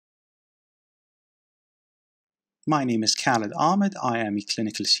My name is Khaled Ahmed. I am a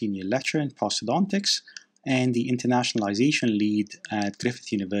clinical senior lecturer in prosthodontics and the internationalization lead at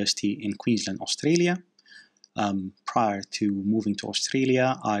Griffith University in Queensland, Australia. Prior to moving to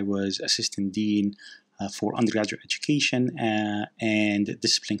Australia, I was assistant dean for undergraduate education and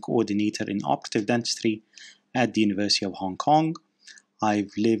discipline coordinator in operative dentistry at the University of Hong Kong.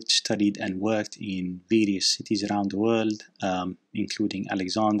 I've lived, studied, and worked in various cities around the world, including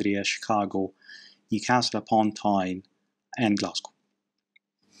Alexandria, Chicago, Newcastle upon Tyne, and Glasgow.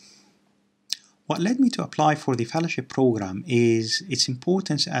 What led me to apply for the fellowship program is its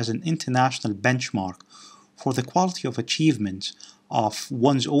importance as an international benchmark for the quality of achievement of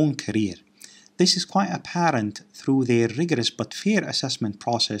one's own career. This is quite apparent through their rigorous but fair assessment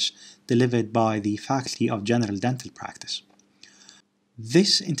process delivered by the Faculty of General Dental Practice.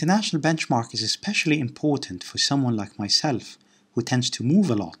 This international benchmark is especially important for someone like myself who tends to move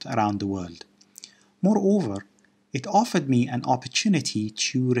a lot around the world. Moreover, it offered me an opportunity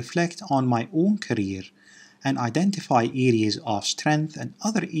to reflect on my own career and identify areas of strength and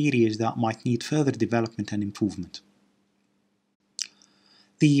other areas that might need further development and improvement.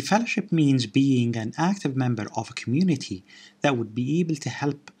 The fellowship means being an active member of a community that would be able to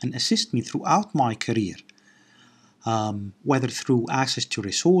help and assist me throughout my career, whether through access to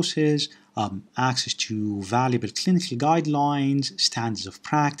resources, access to valuable clinical guidelines, standards of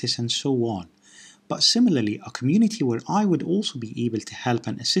practice, and so on. But similarly, a community where I would also be able to help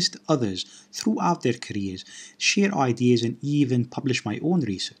and assist others throughout their careers, share ideas, and even publish my own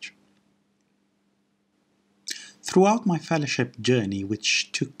research. Throughout my fellowship journey,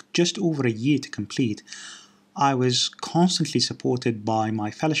 which took just over a year to complete, I was constantly supported by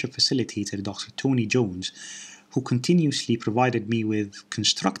my fellowship facilitator, Dr. Tony Jones, who continuously provided me with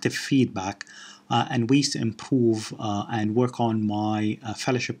constructive feedback and ways to improve and work on my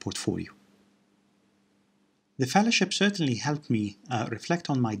fellowship portfolio. The fellowship certainly helped me reflect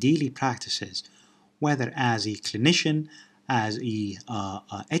on my daily practices, whether as a clinician, as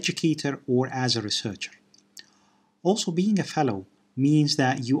an educator, or as a researcher. Also, being a fellow means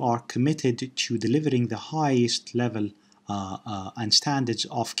that you are committed to delivering the highest level and standards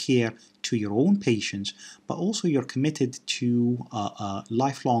of care to your own patients, but also you're committed to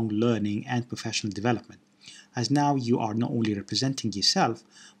lifelong learning and professional development, as now you are not only representing yourself,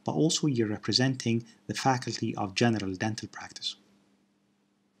 but also you're representing the Faculty of General Dental Practice.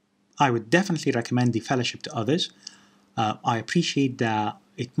 I would definitely recommend the fellowship to others. I appreciate that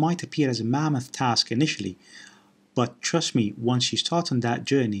it might appear as a mammoth task initially, but trust me, once you start on that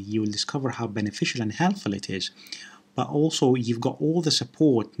journey, you will discover how beneficial and helpful it is. But also, you've got all the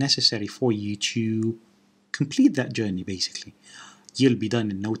support necessary for you to complete that journey, basically. You'll be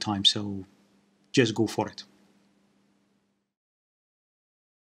done in no time, so just go for it.